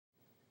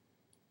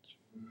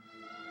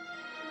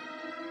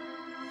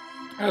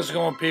How's it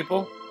going,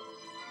 people?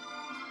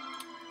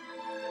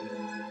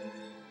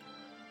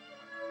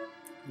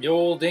 The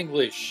old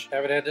English.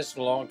 Haven't had this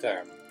in a long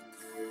time.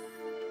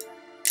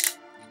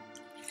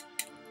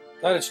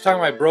 Thought it's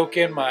time I broke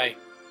in my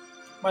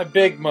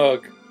big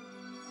mug.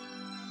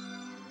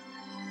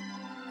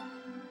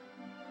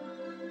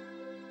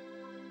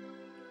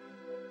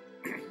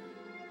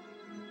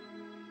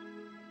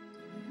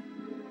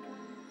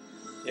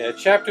 Yeah,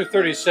 chapter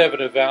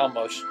 37 of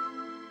Alma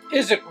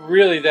isn't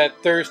really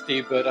that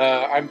thirsty, but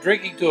I'm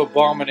drinking to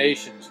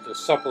abominations to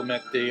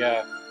supplement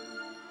the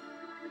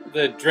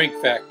drink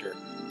factor,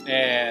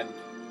 and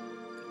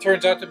it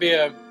turns out to be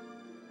a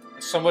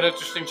somewhat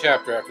interesting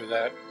chapter after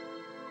that.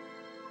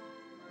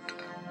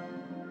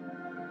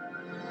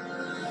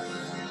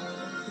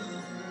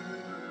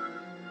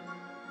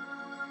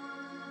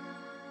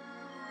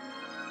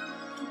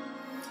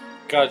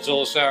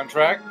 Godzilla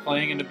soundtrack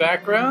playing in the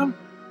background.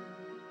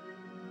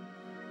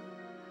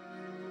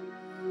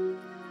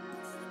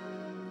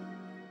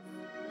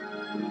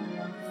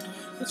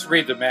 Let's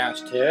read the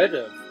masthead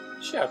of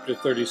chapter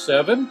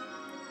 37.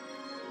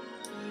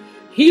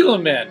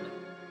 Helaman,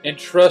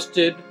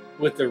 entrusted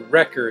with the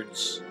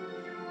records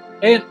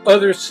and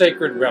other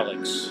sacred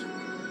relics.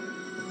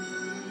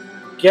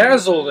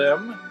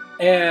 Gazalim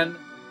and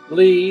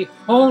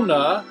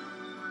Lehona,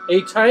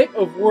 a type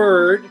of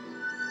word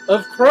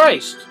of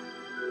Christ.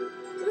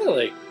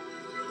 Really?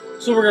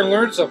 So we're going to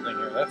learn something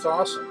here. That's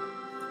awesome.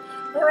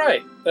 All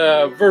right,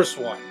 verse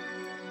 1.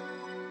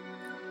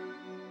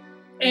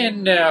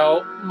 And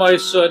now, my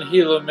son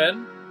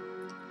Helaman,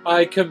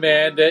 I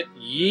command that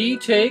ye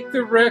take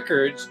the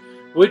records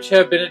which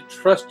have been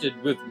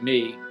entrusted with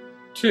me.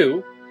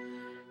 2.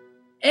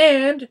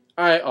 And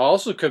I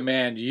also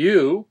command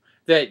you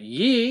that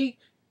ye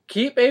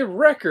keep a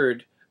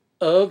record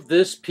of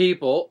this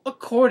people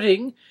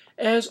according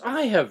as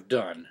I have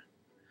done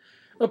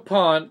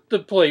upon the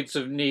plates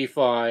of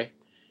Nephi,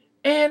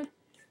 and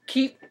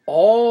keep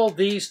all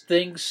these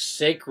things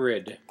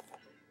sacred,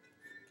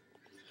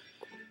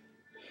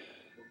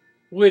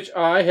 which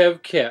I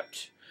have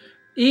kept,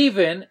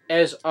 even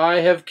as I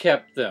have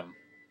kept them.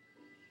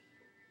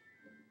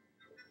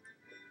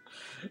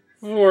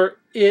 For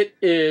it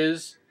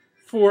is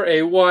for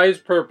a wise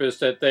purpose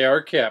that they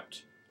are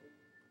kept.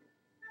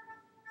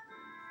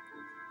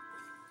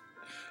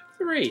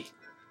 3.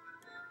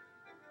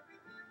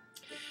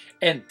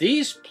 And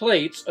these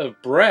plates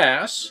of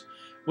brass,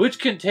 which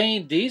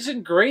contain these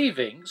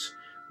engravings,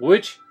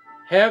 which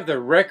have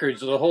the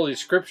records of the Holy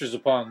Scriptures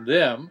upon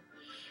them,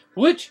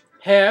 which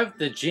have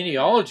the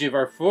genealogy of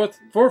our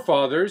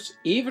forefathers,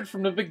 even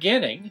from the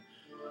beginning.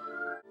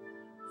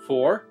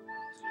 4.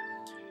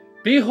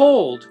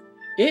 Behold,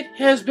 it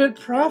has been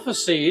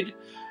prophesied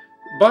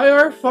by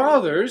our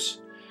fathers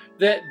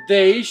that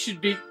they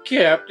should be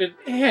kept and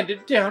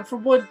handed down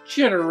from one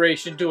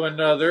generation to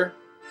another.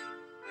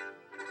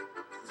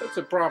 That's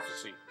a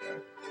prophecy.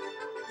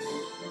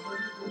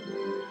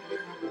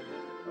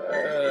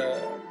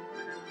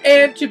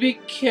 And to be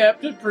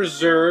kept and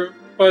preserved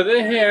by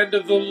the hand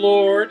of the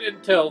Lord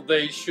until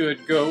they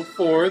should go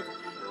forth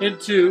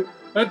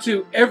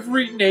unto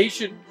every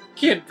nation,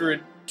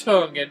 kindred,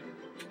 tongue, and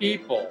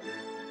people,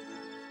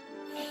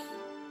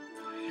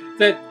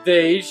 that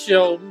they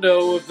shall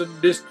know of the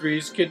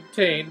mysteries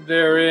contained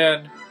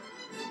therein.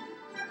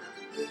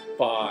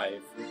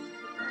 5.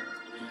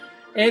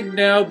 And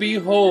now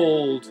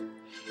behold,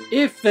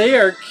 if they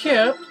are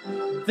kept,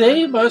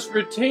 they must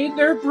retain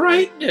their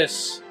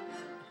brightness.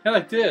 I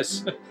like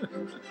this.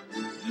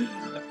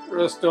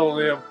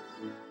 Rust-Oleum.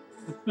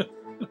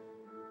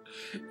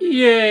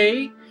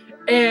 Yea,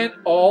 and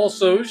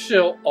also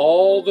shall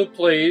all the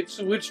plates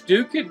which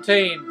do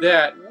contain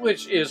that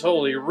which is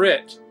holy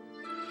writ.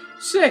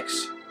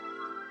 6.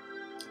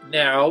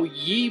 Now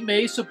ye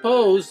may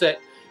suppose that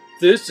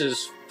this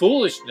is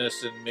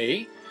foolishness in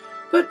me,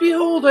 but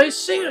behold, I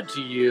say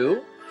unto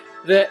you,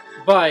 that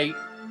by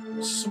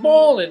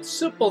small and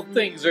simple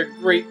things are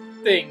great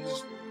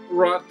things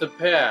brought to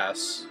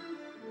pass.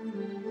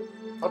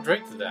 I'll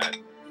drink to that.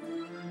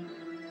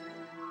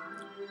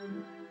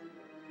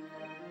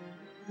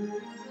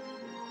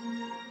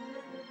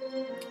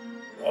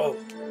 Oh,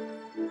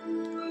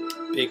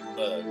 big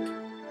mug.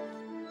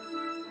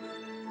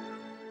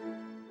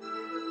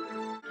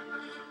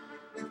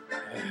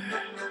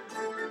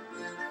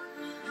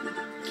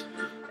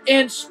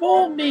 And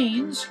small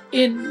means,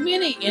 in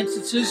many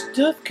instances,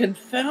 doth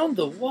confound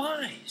the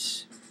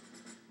wise.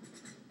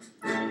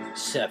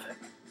 7.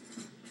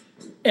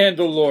 And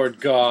the Lord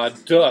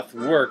God doth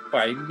work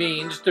by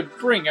means to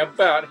bring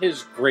about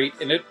his great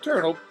and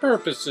eternal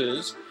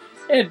purposes,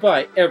 and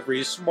by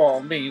every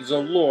small means the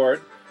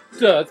Lord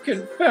doth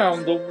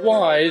confound the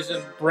wise,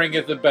 and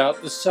bringeth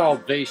about the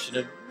salvation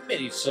of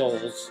many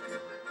souls.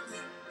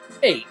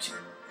 8.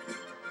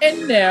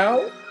 And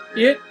now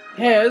it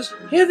has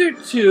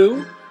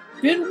hitherto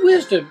been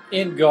wisdom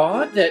in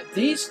God that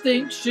these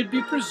things should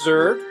be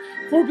preserved,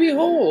 for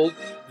behold,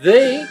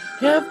 they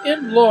have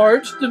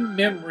enlarged the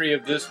memory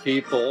of this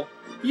people.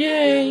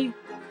 Yea,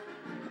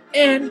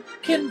 and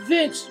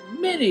convinced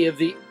many of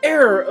the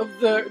error of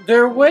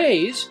their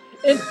ways,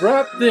 and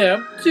brought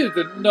them to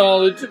the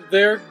knowledge of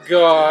their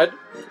God,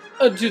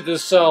 unto the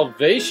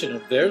salvation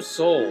of their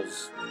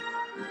souls.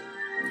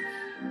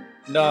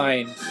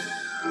 9.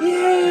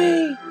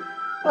 Yea,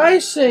 I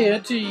say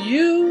unto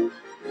you,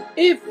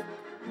 if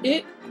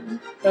it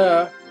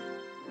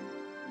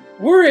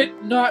were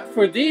it not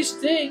for these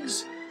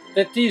things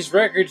that these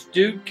records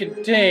do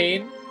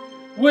contain,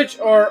 which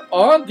are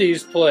on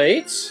these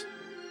plates,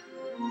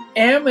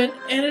 Ammon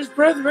and his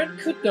brethren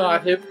could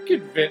not have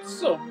convinced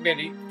so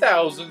many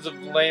thousands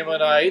of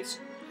Lamanites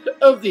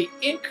of the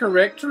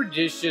incorrect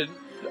tradition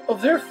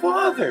of their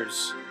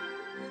fathers.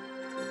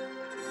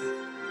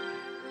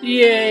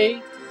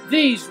 Yea,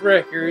 these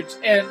records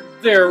and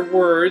their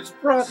words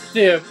brought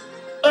them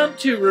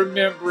unto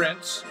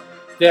remembrance,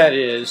 that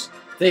is,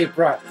 they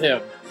brought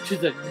them to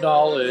the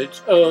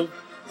knowledge of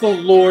the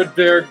Lord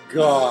their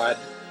God,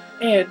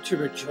 and to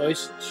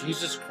rejoice in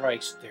Jesus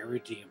Christ their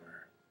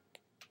Redeemer.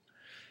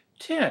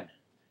 10.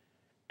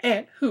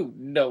 And who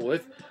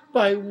knoweth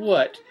by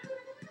what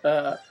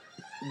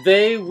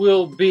they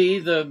will be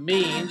the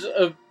means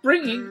of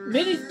bringing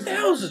many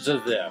thousands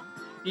of them,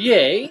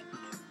 yea,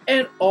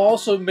 and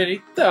also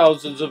many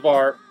thousands of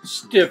our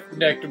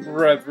stiff-necked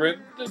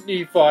brethren, the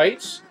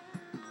Nephites,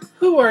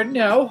 who are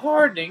now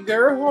hardening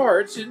their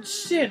hearts in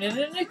sin and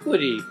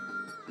iniquity,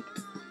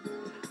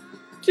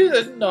 to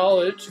the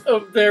knowledge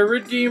of their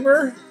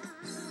Redeemer.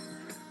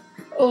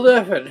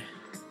 11.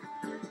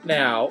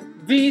 Now,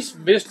 these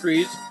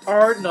mysteries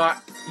are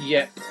not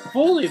yet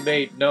fully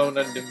made known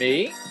unto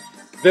me,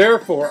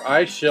 therefore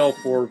I shall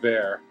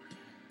forbear.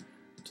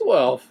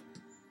 12.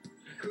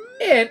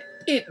 And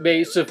it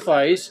may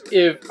suffice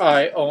if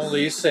I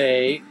only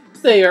say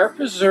they are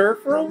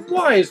preserved for a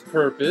wise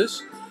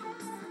purpose,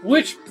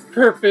 which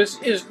purpose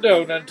is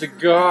known unto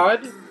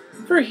God,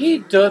 for he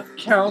doth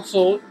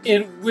counsel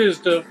in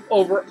wisdom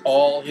over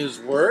all his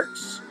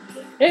works,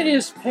 and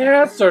his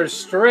paths are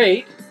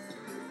straight,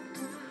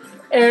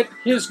 and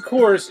his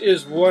course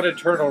is one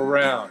eternal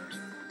round.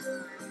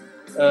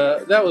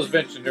 That was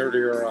mentioned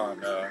earlier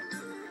on,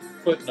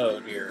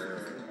 footnote here.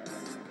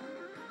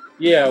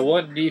 Yeah,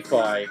 1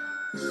 Nephi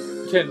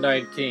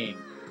 10:19,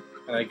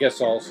 and I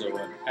guess also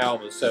in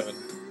Alma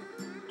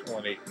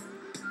 7:20.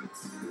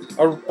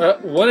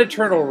 One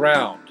eternal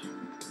round.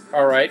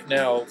 All right,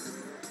 now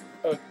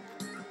a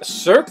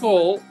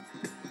circle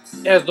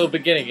has no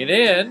beginning and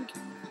end.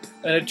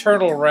 An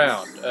eternal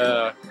round.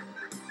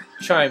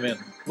 Chime in.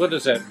 What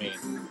does that mean?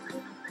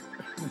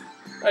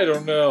 I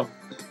don't know.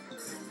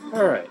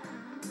 All right.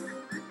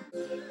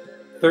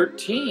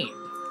 13.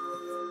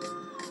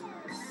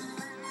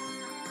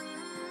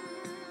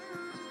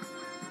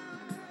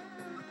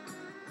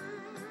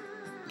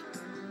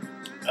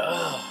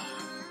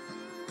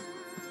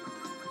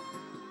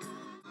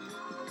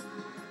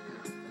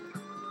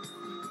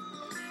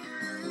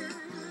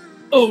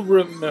 Oh,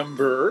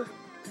 remember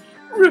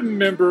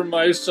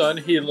my son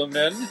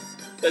Helaman.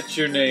 That's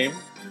your name.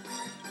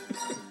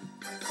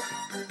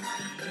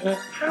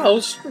 How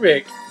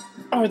strict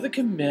are the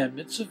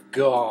commandments of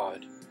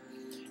God.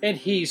 And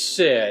he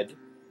said,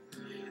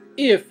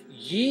 if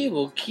ye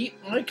will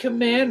keep my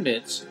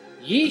commandments,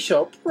 ye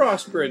shall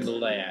prosper in the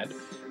land.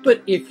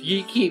 But if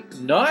ye keep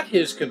not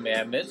his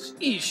commandments,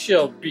 ye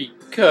shall be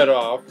cut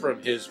off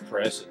from his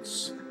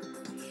presence.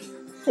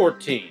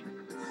 14.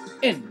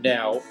 And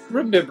now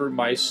remember,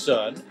 my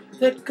son,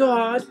 that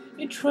God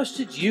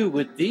entrusted you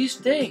with these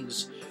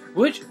things,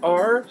 which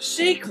are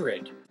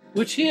sacred,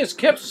 which he has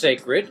kept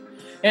sacred,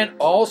 and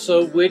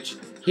also which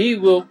he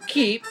will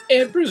keep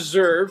and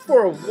preserve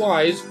for a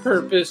wise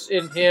purpose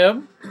in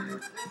him,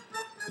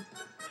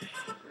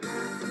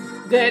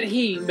 that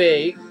he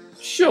may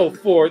show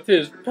forth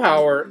his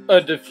power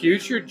unto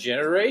future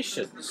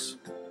generations.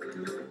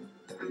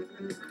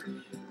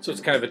 So it's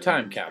kind of a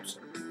time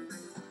capsule.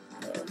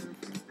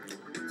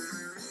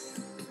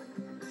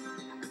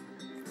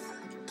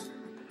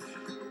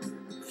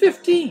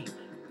 15.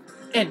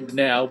 And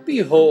now,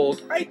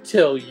 behold, I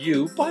tell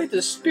you by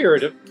the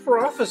spirit of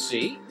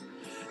prophecy,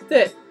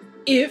 that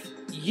if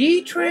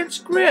ye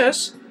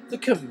transgress the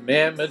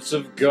commandments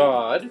of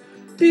God,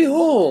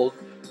 behold,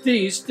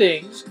 these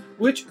things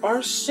which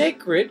are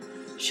sacred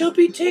shall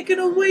be taken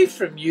away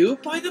from you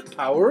by the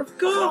power of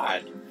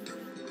God,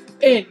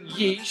 and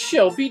ye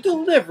shall be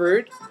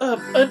delivered up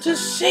unto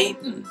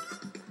Satan,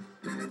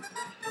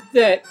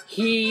 that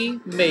he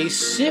may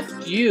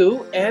sift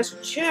you as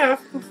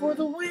chaff before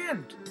the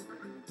wind.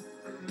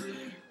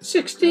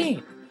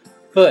 16.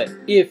 But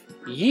if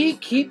ye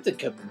keep the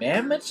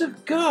commandments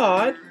of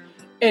God,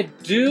 and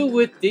do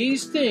with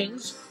these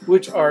things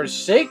which are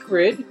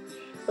sacred,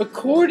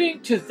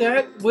 according to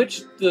that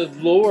which the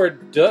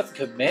Lord doth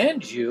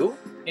command you,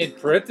 in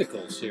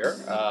parentheses here,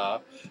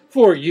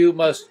 for you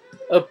must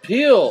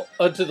appeal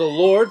unto the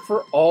Lord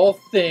for all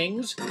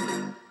things,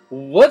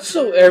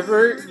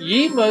 whatsoever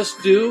ye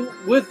must do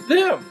with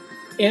them,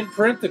 in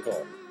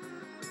parentheses.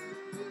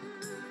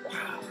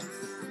 Wow.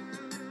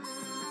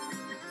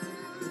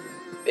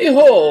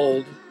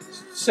 Behold,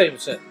 Same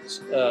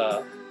sentence.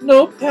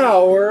 No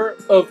power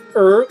of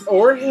earth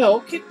or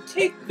hell can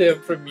take them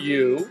from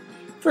you,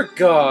 for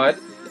God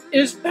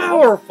is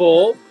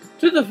powerful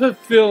to the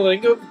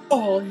fulfilling of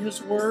all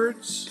his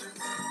words.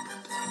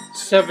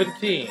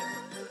 17.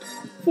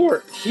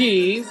 For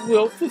he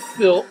will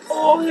fulfill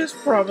all his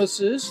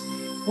promises,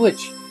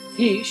 which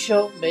he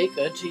shall make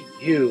unto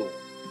you.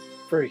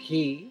 For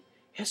he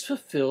has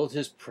fulfilled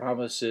his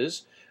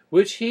promises,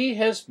 which he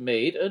has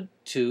made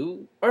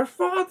unto our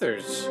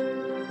fathers.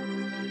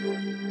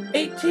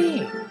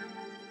 18.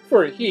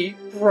 For he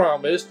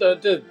promised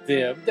unto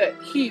them that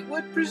he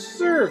would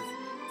preserve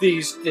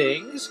these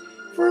things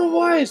for a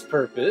wise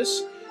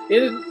purpose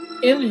in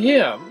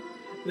him,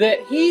 that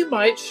he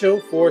might show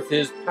forth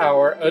his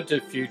power unto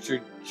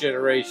future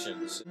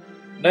generations.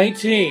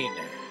 19.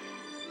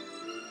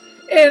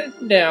 And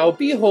now,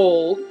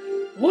 behold,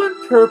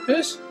 one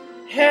purpose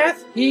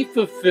hath he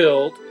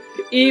fulfilled,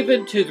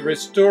 even to the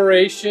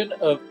restoration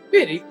of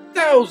many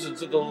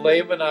thousands of the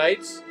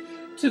Lamanites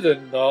to the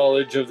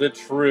knowledge of the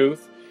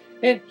truth,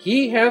 and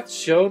he hath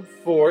shown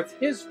forth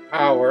his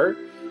power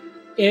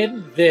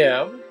in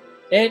them,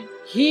 and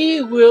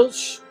he will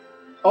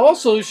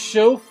also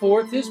show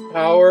forth his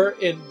power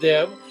in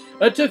them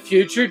unto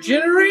future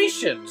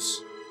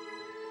generations.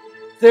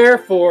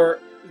 Therefore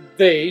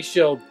they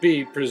shall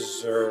be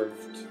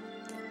preserved.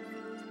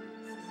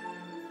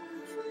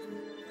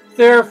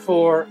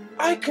 Therefore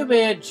I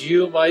command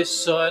you, my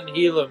son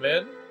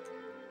Helaman,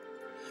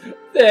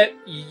 that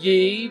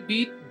ye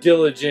be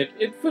diligent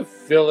in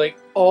fulfilling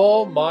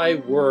all my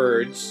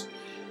words,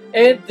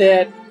 and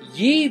that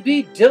ye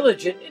be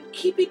diligent in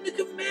keeping the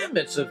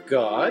commandments of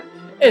God,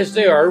 as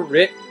they are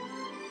written.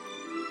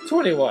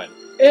 21.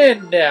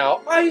 And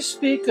now I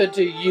speak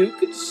unto you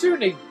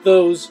concerning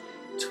those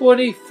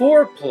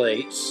 24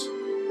 plates.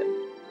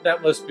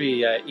 That must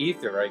be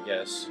ether, I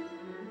guess,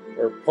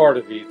 or part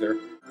of ether.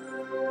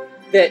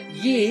 That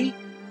ye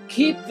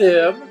keep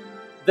them,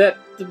 that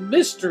the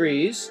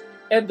mysteries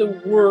and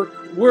the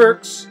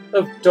works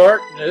of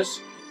darkness,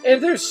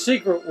 and their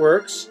secret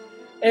works,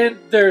 and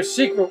their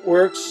secret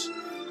works,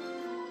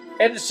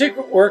 and the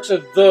secret works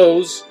of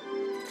those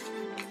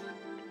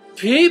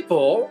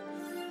people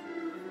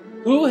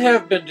who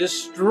have been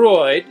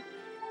destroyed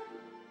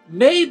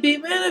may be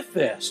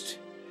manifest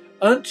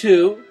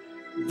unto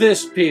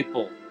this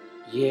people.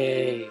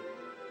 Yea,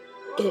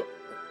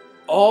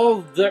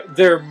 all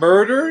their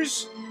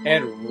murders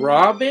and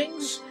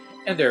robbings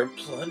and their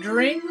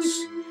plunderings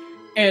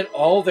and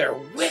all their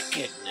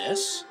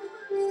wickedness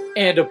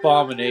and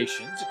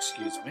abominations,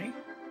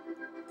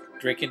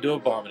 drink into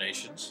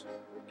abominations,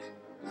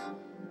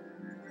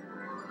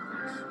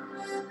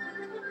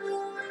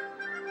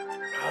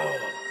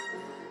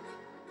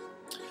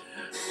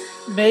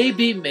 may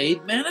be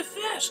made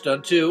manifest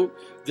unto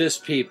this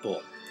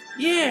people.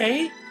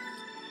 Yea,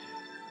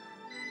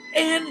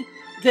 and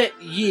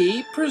that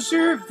ye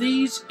preserve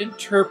these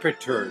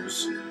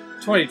interpreters.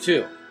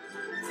 22.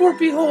 For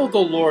behold, the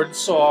Lord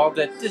saw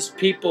that this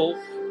people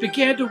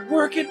began to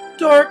work in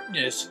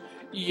darkness,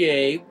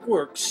 yea,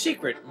 work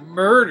secret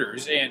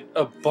murders and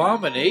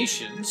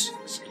abominations.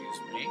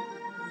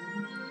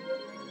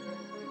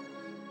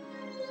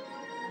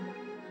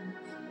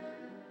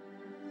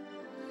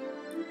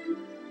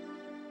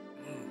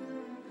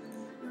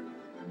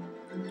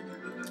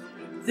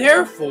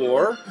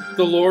 Therefore,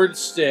 the Lord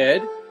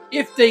said,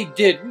 if they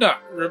did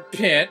not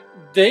repent,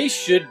 they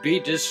should be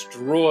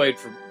destroyed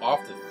from off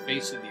the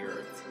face of the earth.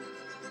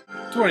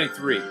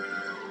 23.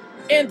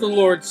 And the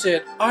Lord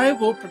said, I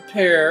will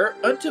prepare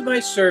unto my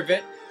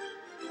servant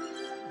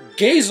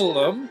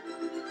Gazelum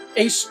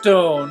a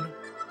stone,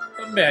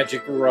 a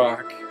magic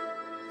rock,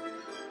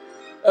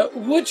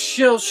 which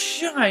shall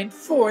shine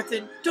forth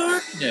in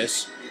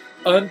darkness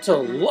unto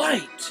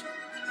light,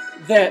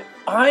 that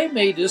I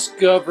may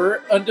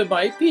discover unto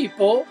my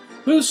people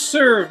who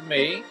serve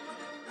me,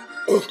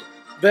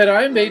 that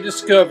I may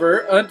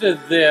discover unto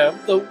them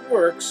the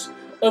works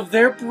of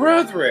their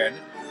brethren,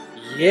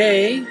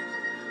 yea,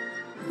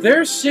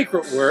 their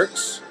secret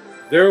works,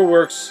 their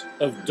works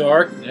of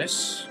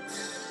darkness,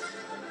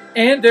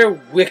 and their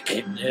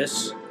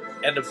wickedness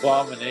and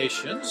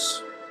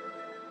abominations.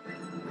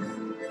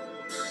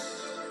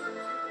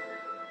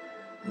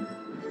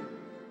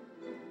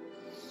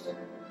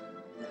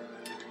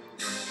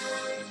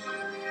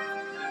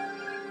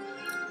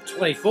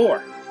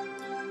 (24)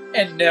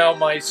 And now,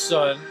 my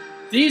son,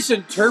 these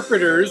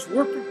interpreters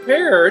were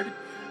prepared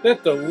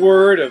that the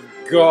word of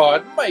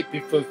God might be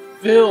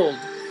fulfilled,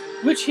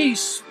 which he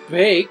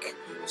spake,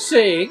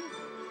 saying,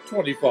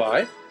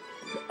 25,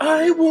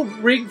 I will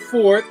bring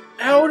forth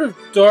out of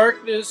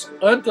darkness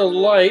unto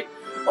light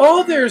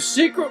all their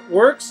secret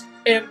works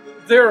and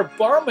their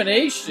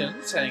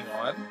abominations. Hang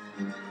on.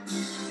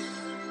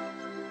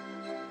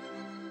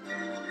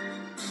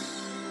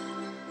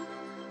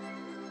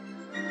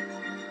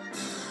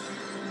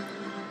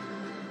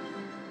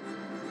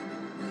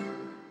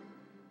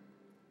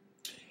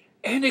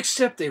 And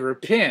except they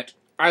repent,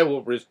 I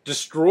will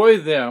destroy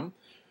them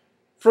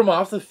from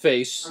off the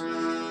face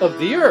of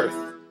the earth.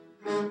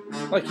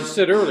 like you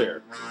said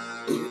earlier.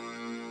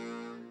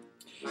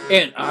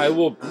 And I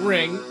will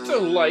bring to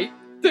light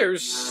their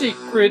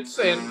secrets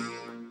and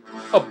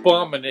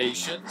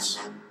abominations.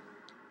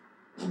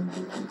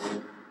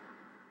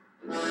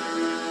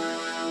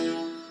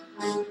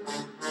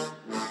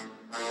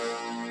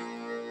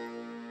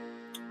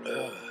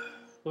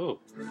 Oh.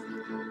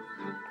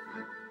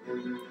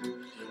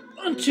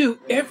 Unto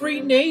every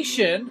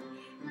nation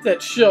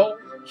that shall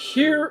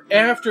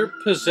hereafter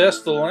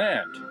possess the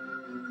land.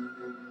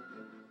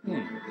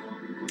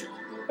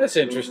 That's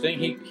interesting.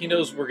 He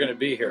knows we're going to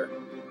be here.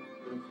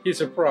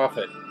 He's a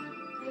prophet.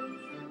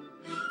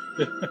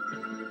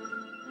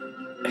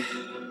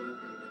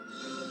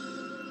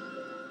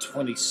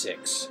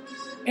 26.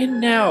 And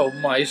now,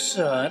 my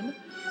son,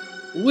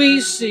 we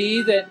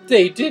see that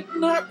they did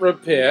not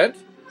repent.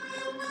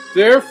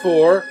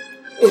 Therefore,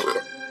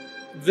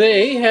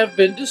 they have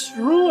been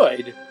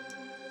destroyed.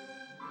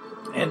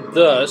 And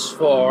thus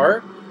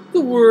far,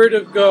 the word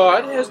of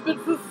God has been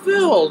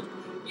fulfilled.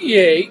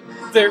 Yea,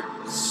 their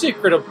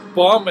secret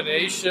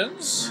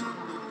abominations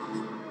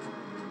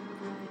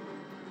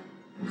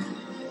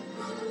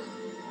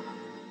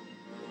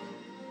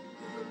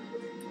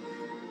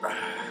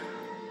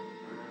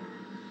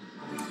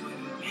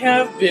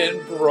have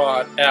been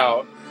brought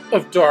out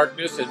of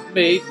darkness and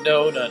made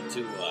known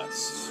unto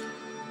us.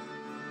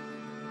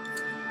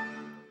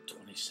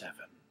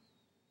 27.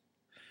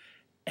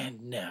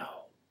 And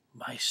now,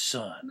 my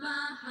son,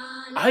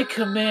 I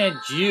command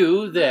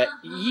you that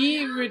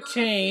ye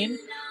retain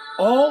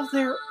all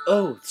their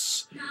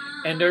oaths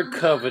and their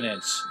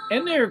covenants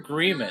and their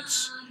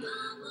agreements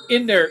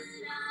in their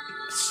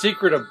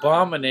secret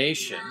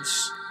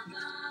abominations.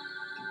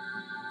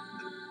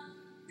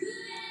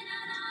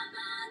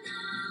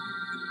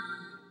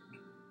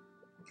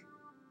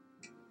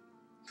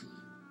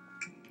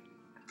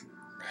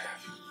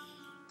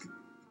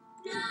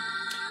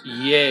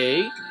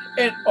 Yea,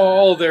 and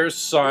all their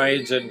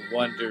signs and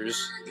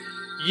wonders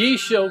ye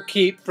shall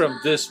keep from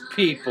this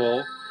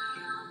people,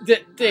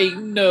 that they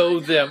know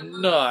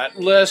them not,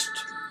 lest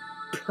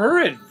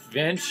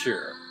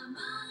peradventure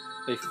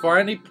they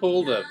finally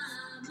pulled a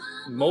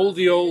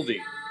moldy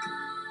oldie.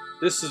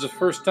 This is the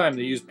first time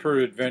they used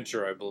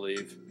peradventure, I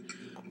believe.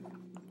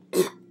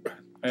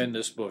 In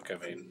this book,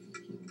 I mean.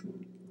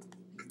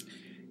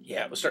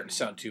 Yeah, it was starting to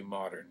sound too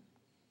modern.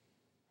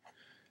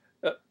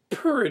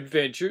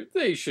 Peradventure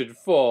they should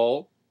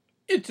fall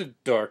into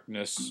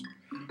darkness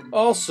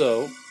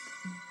also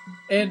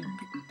and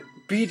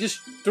be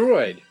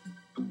destroyed.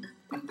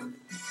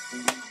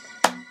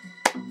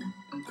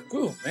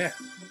 Ooh, man.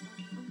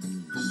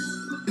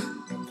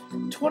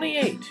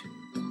 28.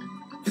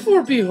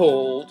 For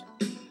behold,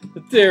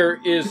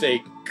 there is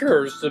a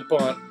curse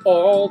upon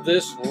all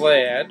this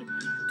land,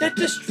 that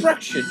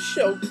destruction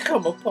shall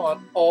come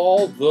upon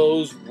all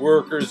those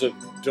workers of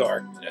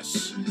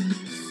darkness,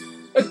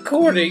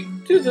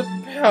 according to the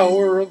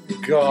power of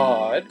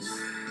God,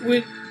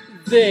 when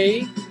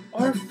they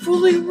are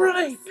fully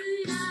ripe.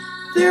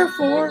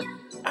 Therefore,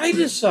 I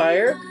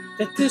desire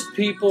that this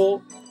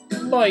people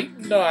might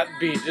not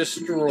be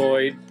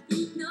destroyed.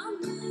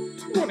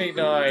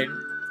 29.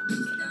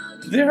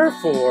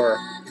 Therefore,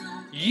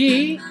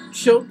 ye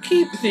shall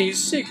keep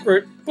these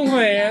secret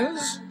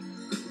plans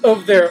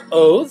of their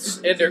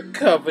oaths and their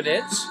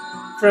covenants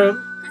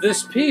from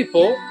this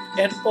people,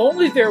 and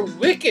only their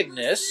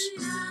wickedness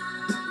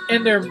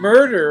and their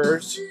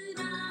murderers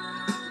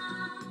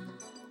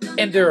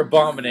and their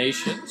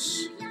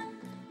abominations.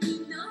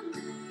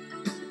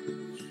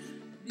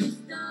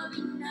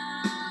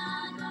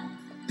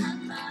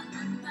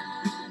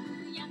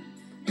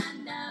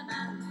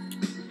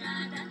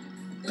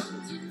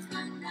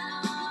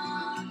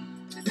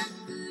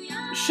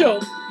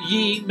 Shall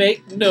ye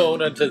make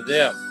known unto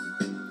them.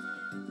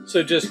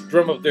 So just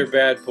drum up their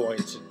bad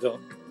points and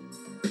don't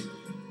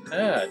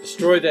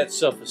destroy that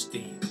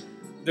self-esteem.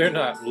 They're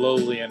not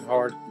lowly in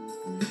heart,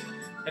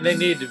 and they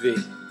need to be.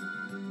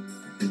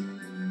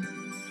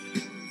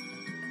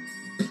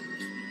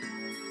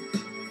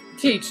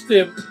 Teach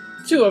them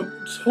to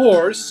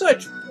abhor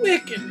such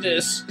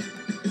wickedness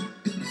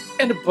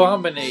and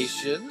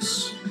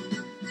abominations.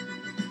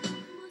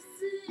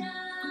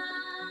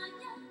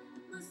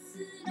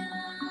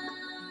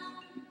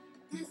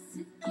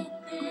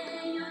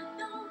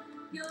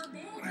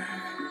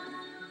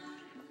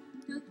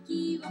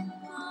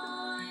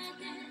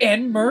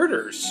 And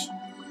murders.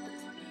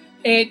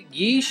 And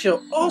ye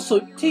shall also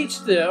teach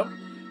them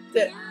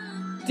that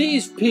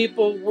these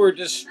people were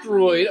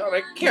destroyed on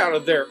account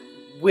of their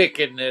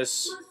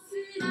wickedness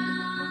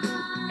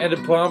and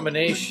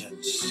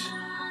abominations.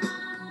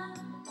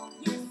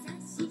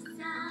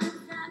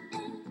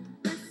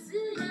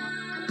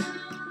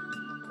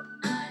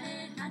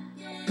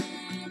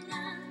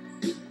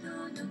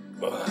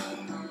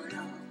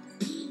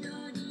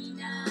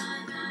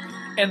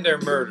 And their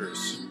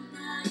murders.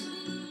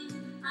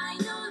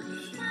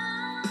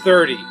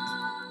 30.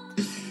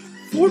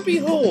 For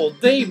behold,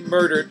 they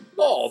murdered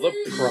all the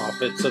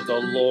prophets of the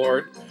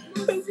Lord,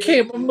 who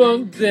came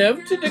among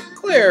them to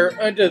declare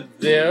unto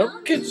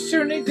them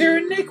concerning their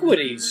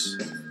iniquities.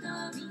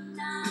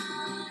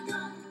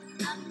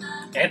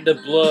 And the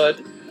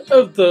blood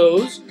of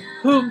those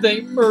whom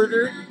they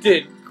murdered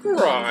did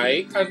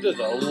cry unto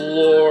the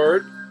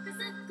Lord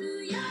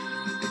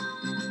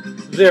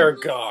their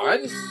God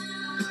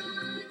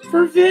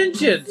for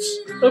vengeance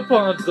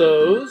upon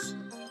those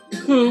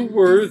who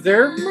were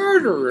their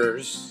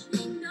murderers.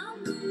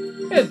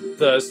 And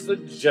thus the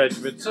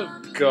judgments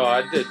of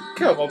God did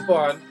come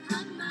upon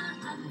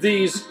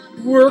these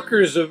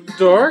workers of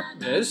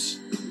darkness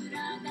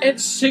and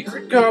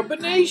secret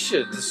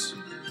combinations.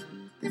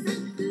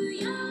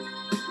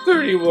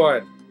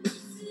 31.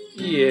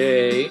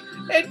 Yea,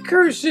 and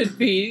cursed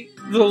be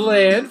the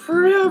land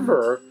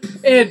forever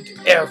and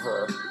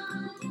ever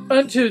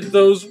unto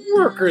those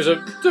workers of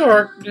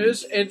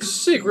darkness and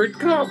secret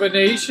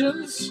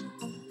combinations,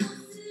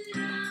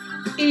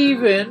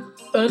 even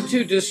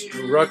unto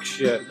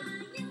destruction,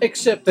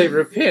 except they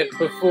repent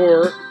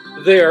before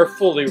they are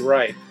fully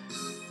ripe.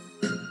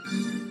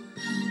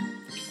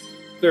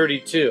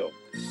 32.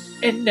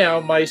 And now,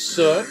 my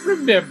son,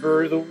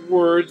 remember the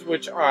words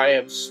which I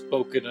have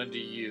spoken unto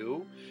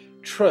you.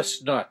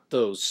 Trust not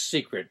those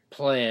secret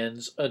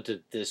plans unto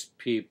this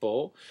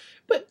people,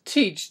 but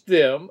teach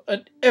them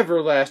an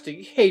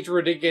everlasting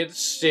hatred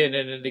against sin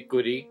and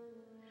iniquity.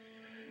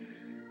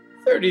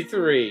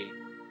 33.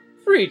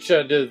 Preach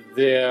unto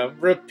them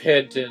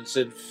repentance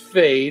and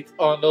faith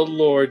on the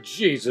Lord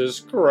Jesus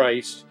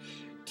Christ.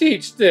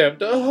 Teach them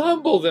to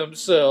humble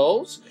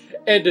themselves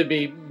and to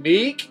be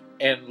meek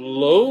and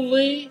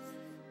lowly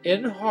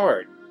in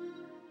heart.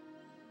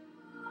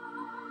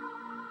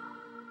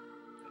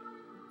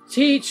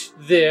 Teach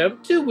them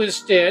to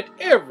withstand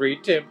every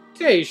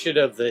temptation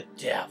of the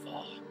devil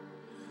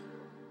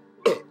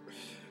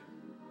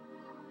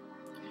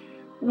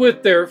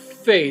with their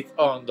faith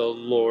on the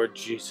Lord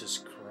Jesus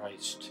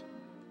Christ.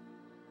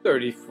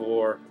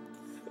 34.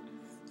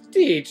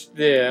 Teach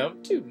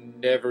them to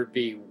never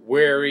be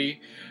weary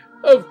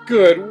of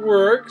good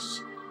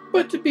works,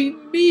 but to be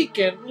meek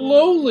and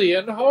lowly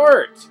in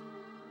heart.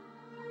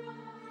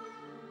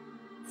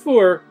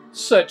 For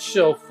such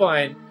shall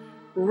find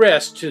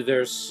rest to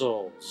their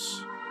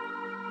souls.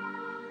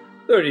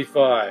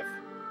 35.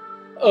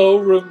 Oh,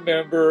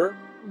 remember,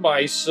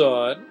 my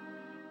son,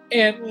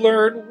 and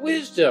learn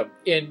wisdom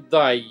in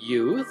thy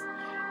youth.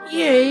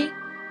 Yea,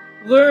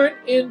 learn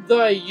in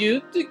thy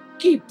youth to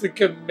keep the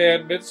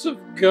commandments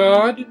of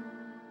God.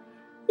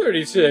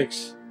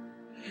 36.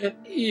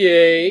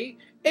 Yea,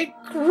 and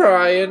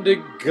cry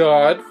unto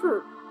God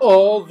for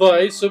all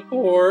thy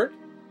support.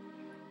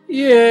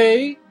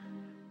 Yea,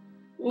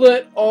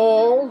 let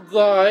all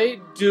thy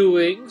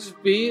doings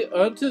be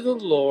unto the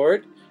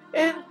Lord,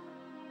 and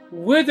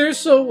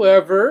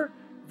whithersoever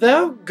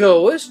thou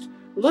goest,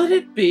 let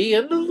it be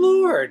in the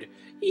Lord.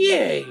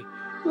 Yea,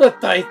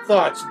 let thy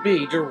thoughts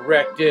be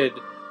directed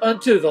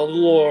unto the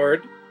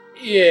Lord.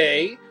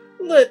 Yea,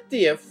 let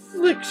the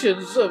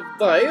afflictions of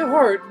thy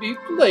heart be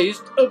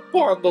placed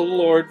upon the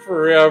Lord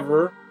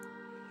forever.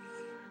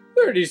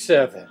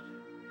 37.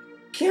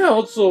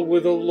 Counsel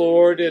with the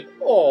Lord in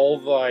all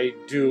thy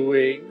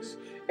doings,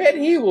 and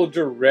he will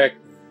direct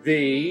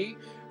thee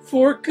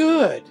for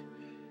good.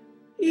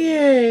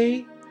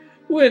 Yea,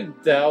 when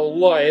thou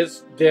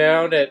liest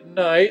down at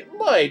night,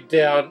 lie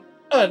down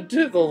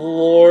unto the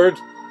Lord,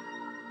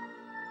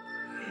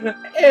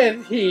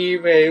 and he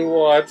may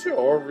watch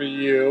over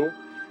you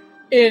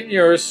in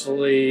your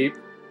sleep.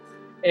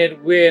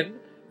 And when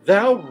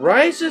thou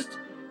risest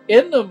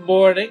in the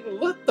morning,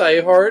 let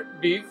thy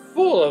heart be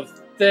full of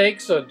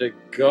thanks unto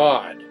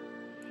God.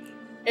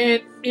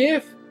 And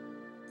if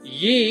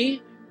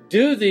ye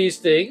do these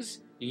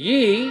things,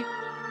 ye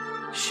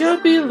shall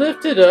be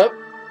lifted up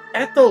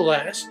at the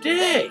last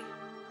day.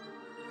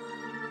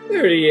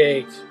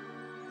 38.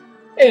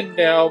 And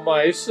now,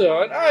 my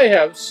son, I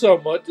have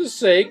somewhat to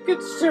say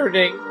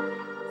concerning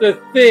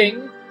the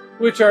thing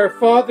which our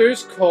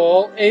fathers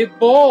call a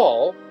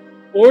ball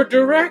or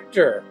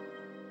director.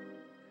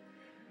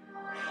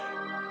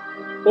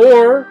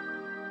 Or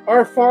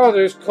our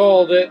fathers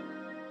called it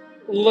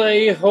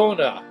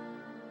Leihona,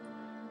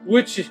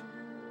 which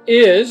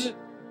is,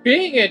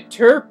 being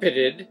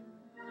interpreted,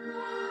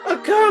 a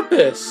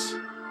compass.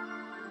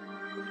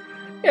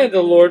 And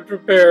the Lord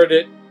prepared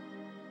it.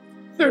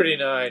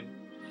 39.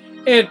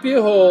 And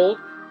behold,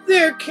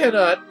 there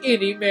cannot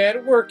any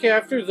man work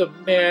after the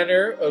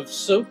manner of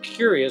so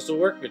curious a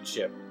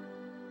workmanship.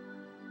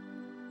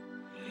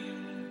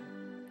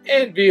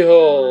 And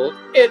behold,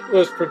 it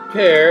was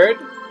prepared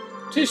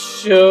to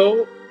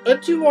show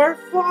unto our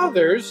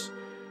fathers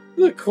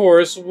the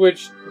course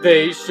which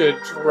they should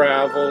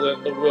travel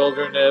in the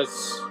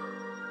wilderness.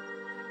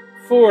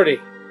 40.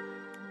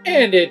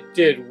 And it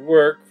did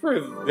work for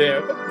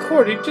them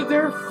according to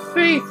their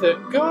faith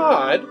in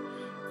God.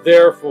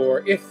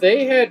 Therefore, if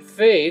they had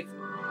faith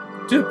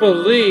to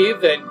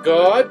believe that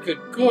God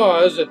could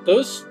cause that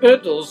those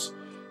spindles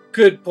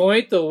could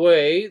point the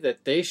way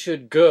that they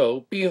should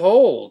go,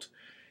 behold,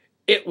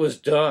 it was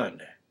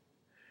done.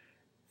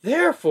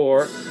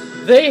 Therefore,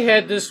 they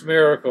had this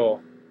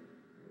miracle.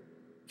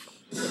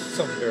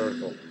 Some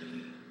miracle.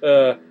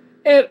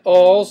 And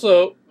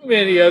also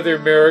many other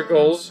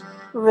miracles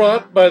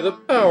wrought by the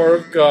power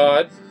of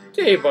God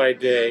day by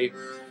day.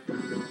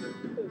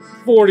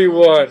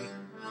 41.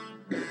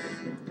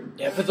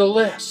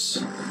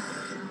 Nevertheless,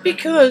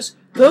 because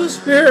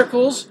those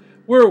miracles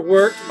were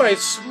worked by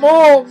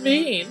small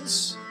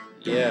means,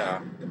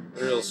 yeah,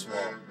 real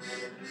small,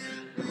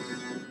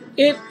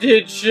 it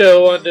did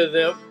show unto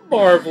them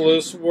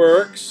marvelous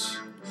works.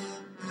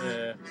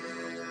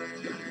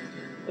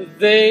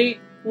 They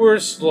were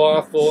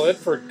slothful and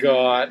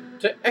forgot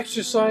to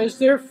exercise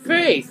their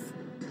faith.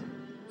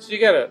 So you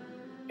gotta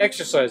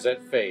exercise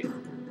that faith.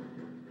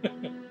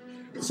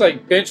 It's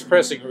like bench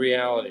pressing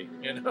reality,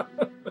 you know?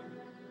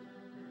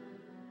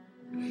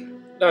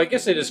 No, I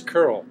guess they just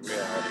curl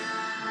reality.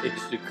 They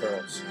just do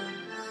curls.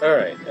 All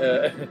right.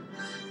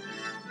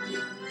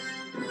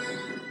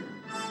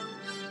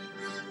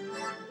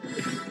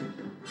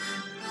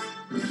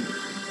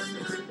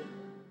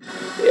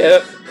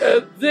 Yeah,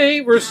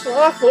 they were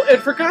slothful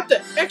and forgot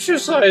to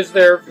exercise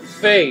their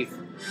faith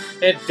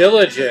and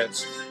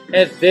diligence.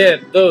 And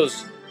then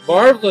those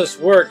marvelous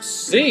works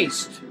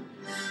ceased,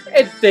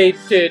 and they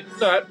did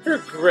not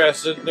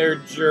progress in their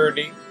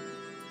journey.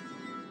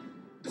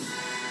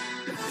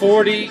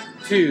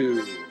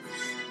 42.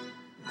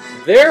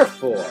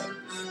 Therefore,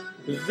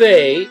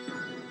 they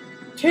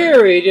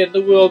tarried in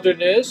the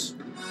wilderness,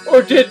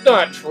 or did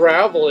not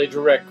travel a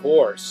direct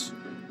course,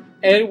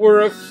 and were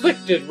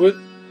afflicted with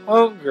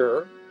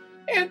hunger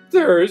and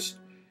thirst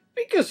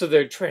because of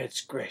their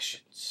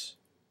transgressions.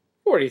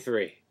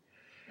 43.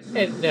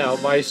 And now,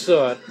 my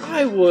son,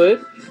 I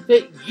would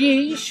that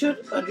ye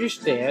should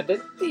understand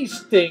that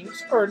these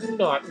things are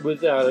not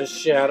without a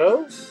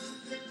shadow.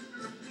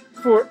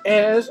 For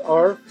as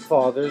our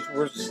fathers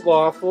were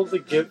slothful to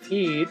give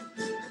heed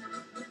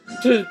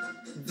to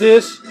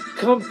this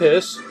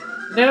compass,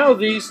 now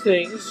these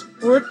things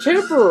were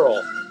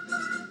temporal.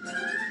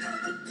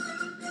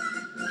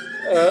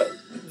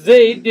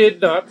 They did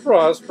not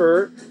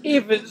prosper.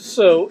 Even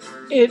so,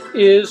 it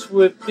is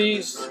with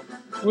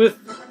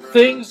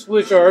things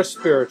which are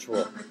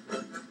spiritual,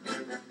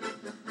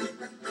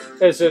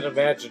 as in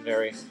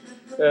imaginary.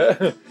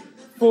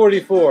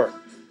 44.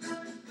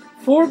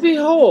 For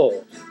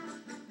behold,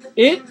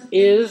 it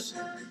is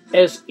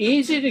as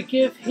easy to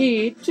give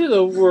heed to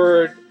the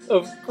word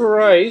of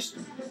Christ,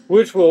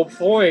 which will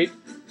point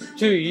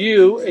to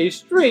you a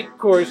straight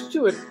course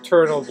to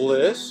eternal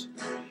bliss,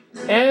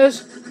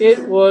 as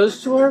it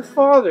was to our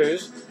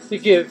fathers to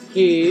give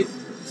heed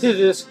to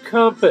this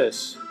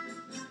compass,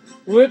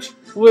 which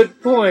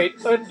would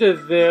point unto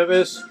them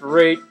a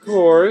straight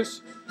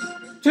course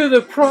to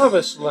the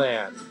promised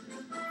land.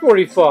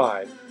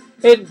 45.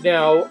 And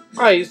now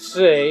I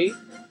say,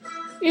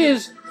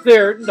 is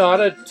there not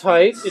a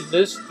type in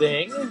this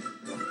thing?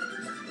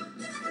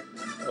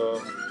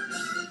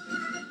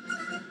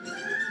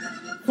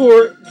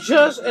 For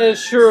just as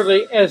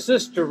surely as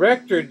this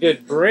director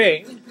did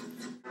bring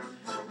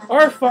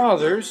our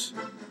fathers,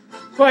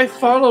 by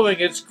following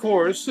its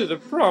course to the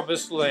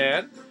promised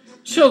land,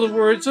 shall the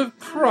words of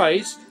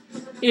Christ,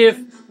 if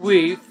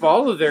we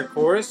follow their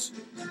course,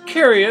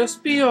 carry us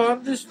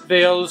beyond this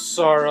vale of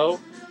sorrow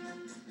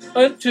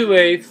unto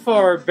a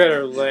far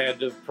better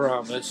land of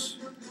promise.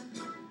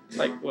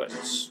 Like what,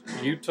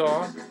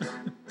 Utah?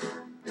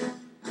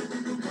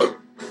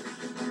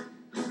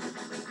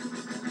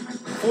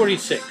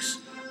 46.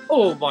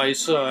 Oh, my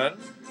son,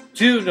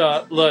 do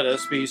not let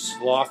us be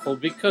slothful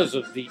because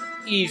of the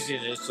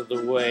easiness of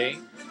the way,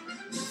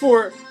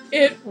 for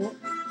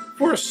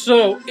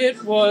so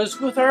it was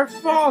with our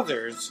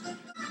fathers.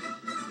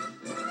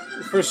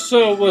 For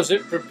so was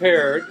it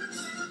prepared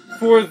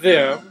for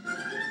them,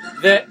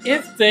 that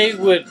if they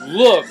would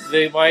look,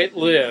 they might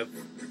live.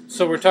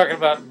 So we're talking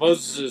about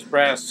Moses'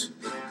 brass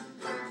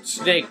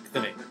snake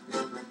thing.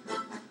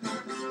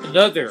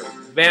 Another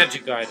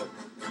magic item.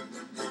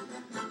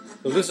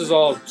 So this is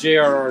all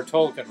J.R.R.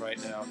 Tolkien right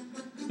now.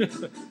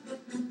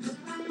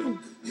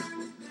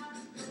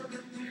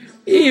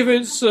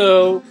 Even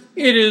so,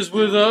 it is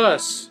with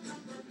us.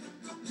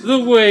 The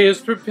way is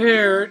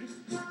prepared,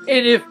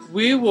 and if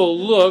we will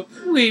look,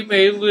 we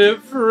may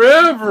live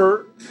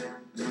forever.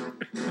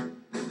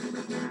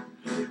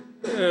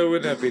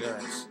 Wouldn't that be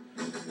nice?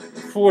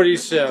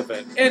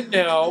 47. And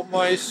now,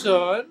 my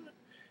son,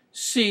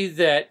 see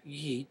that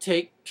ye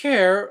take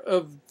care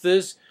of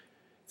these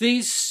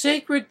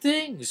sacred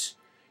things.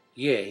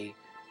 Yea,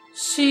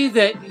 see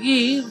that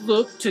ye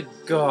look to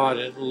God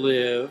and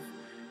live.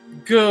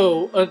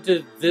 Go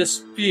unto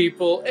this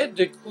people and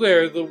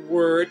declare the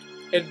word,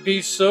 and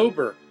be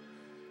sober.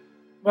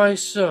 My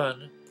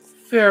son,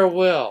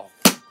 farewell.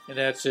 And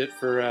that's it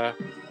for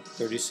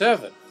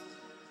 37.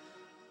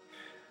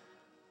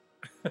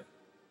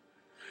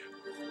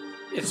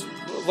 It's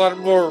a lot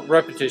more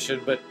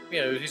repetition, but,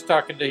 you know, he's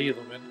talking to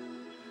Helaman.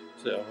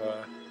 So,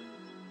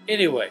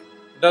 anyway,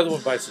 another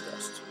one bites the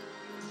dust.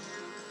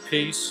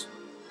 Peace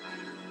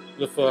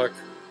the fuck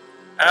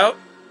out.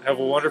 Have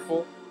a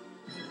wonderful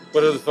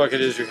whatever the fuck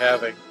it is you're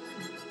having.